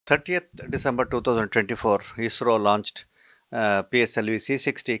30th December 2024, ISRO launched PSLV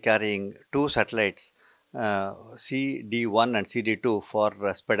C60 carrying two satellites, CD1 and CD2 for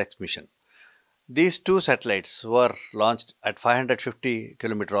SpaDeX mission. These two satellites were launched at 550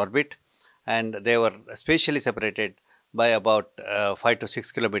 kilometer orbit, and they were spatially separated by about 5 to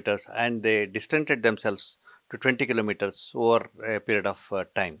 6 kilometers, and they distanced themselves to 20 kilometers over a period of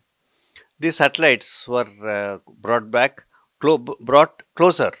time. These satellites were brought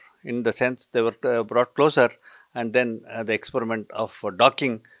closer, in the sense they were brought closer, and then the experiment of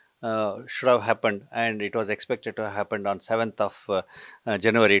docking should have happened, and it was expected to have happened on 7th of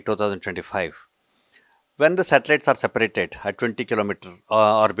January 2025. When the satellites are separated at 20 kilometer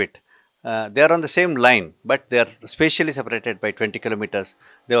orbit, they are on the same line, but they are spatially separated by 20 kilometers.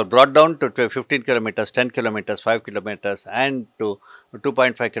 They were brought down to 15 kilometers, 10 kilometers, 5 kilometers, and to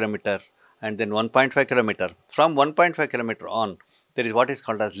 2.5 kilometer, and then 1.5 kilometer. From 1.5 kilometer on, there is what is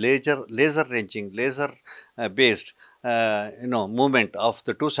called as laser ranging, laser based movement of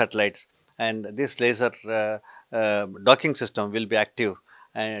the two satellites, and this laser docking system will be active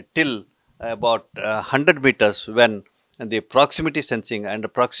till about 100 meters, when the proximity sensing and the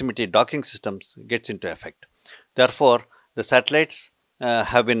proximity docking systems gets into effect. Therefore, the satellites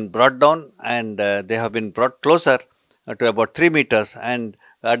have been brought down, and they have been brought closer to about 3 meters, and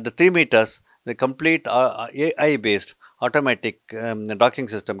at the 3 meters, the complete AI based automatic docking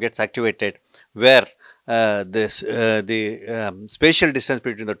system gets activated, where the spatial distance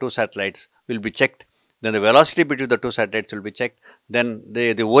between the two satellites will be checked. Then the velocity between the two satellites will be checked. Then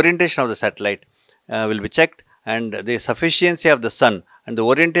the orientation of the satellite will be checked, and the sufficiency of the sun and the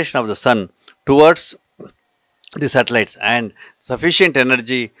orientation of the sun towards the satellites, and sufficient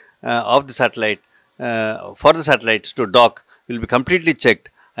energy of the satellite for the satellites to dock will be completely checked.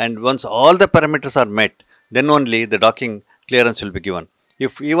 And once all the parameters are met, then only the docking clearance will be given.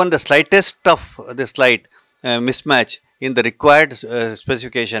 If even the slightest of the slight mismatch in the required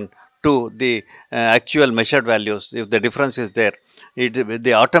specification to the actual measured values, if the difference is there,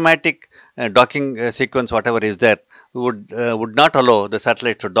 the automatic docking sequence, whatever is there, would not allow the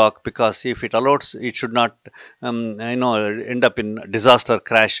satellite to dock, because if it allows, it should not end up in disaster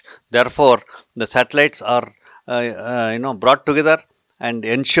crash. Therefore, the satellites are brought together and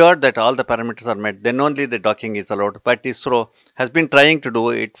ensured that all the parameters are met, then only the docking is allowed. But ISRO has been trying to do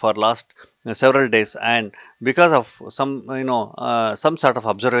it for last several days, and because of some sort of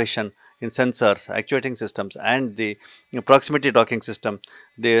observation in sensors, actuating systems, and the proximity docking system,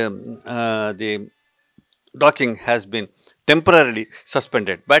 the docking has been temporarily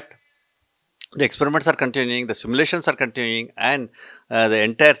suspended. But the experiments are continuing, the simulations are continuing, and the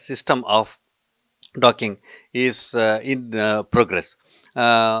entire system of docking is in progress.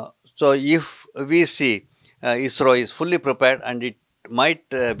 So if we see ISRO is fully prepared, and it might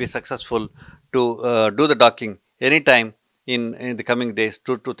be successful to do the docking anytime in the coming days,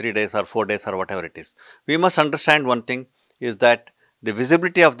 2 to 3 days or 4 days or whatever it is. We must understand one thing, is that the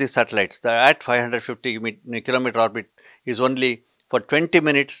visibility of these satellites at 550 kilometer orbit is only for 20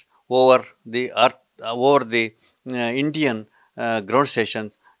 minutes over the Earth, over the Indian ground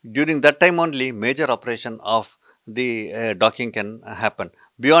stations. During that time only, major operation of the docking can happen.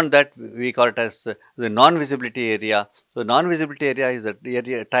 Beyond that, we call it as the non-visibility area. So, non-visibility area is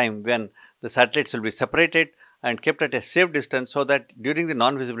the time when the satellites will be separated and kept at a safe distance, so that during the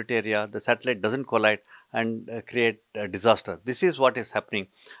non-visibility area, the satellite doesn't collide and create a disaster. This is what is happening,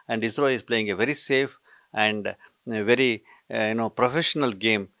 and ISRO is playing a very safe and a very professional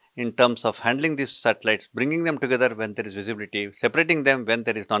game in terms of handling these satellites, bringing them together when there is visibility, separating them when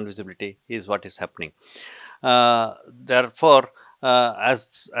there is non-visibility, is what is happening. Therefore,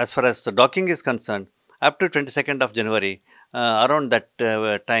 as far as the docking is concerned, up to 22nd of January, around that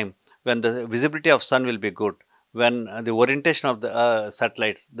time, when the visibility of sun will be good, when the orientation of the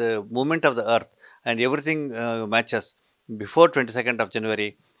satellites, the movement of the earth, and everything matches, before 22nd of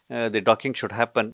January, the docking should happen.